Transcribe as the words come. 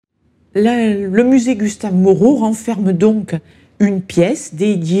Le musée Gustave Moreau renferme donc une pièce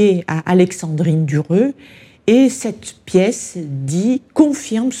dédiée à Alexandrine Dureux, et cette pièce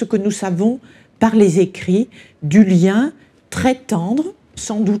confirme ce que nous savons par les écrits du lien très tendre,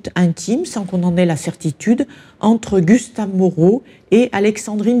 sans doute intime, sans qu'on en ait la certitude, entre Gustave Moreau et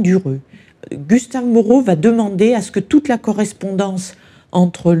Alexandrine Dureux. Gustave Moreau va demander à ce que toute la correspondance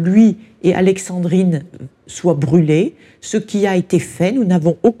entre lui et Alexandrine soit brûlée, ce qui a été fait. Nous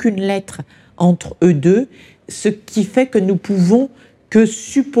n'avons aucune lettre entre eux deux, ce qui fait que nous pouvons que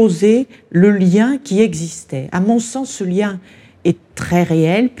supposer le lien qui existait. À mon sens, ce lien est très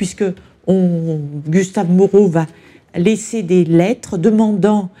réel, puisque Gustave Moreau va laisser des lettres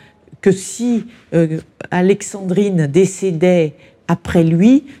demandant que si Alexandrine décédait après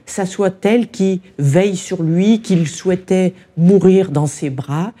lui, ça soit elle qui veille sur lui, qu'il souhaitait mourir dans ses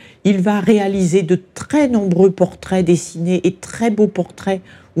bras. Il va réaliser de très nombreux portraits dessinés et très beaux portraits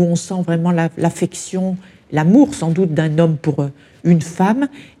où on sent vraiment l'affection, l'amour sans doute d'un homme pour une femme.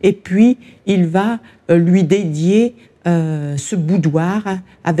 Et puis, il va lui dédier ce boudoir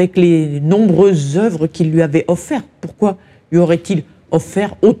avec les nombreuses œuvres qu'il lui avait offertes. Pourquoi lui aurait-il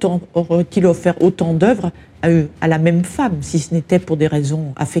offert autant d'œuvres à la même femme, si ce n'était pour des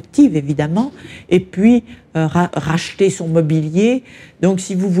raisons affectives, évidemment, et puis racheter son mobilier. Donc,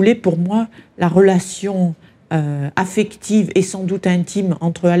 si vous voulez, pour moi, la relation affective et sans doute intime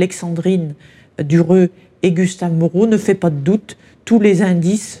entre Alexandrine Dureux et Gustave Moreau ne fait pas de doute. Tous les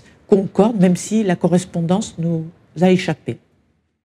indices concordent, même si la correspondance nous a échappé.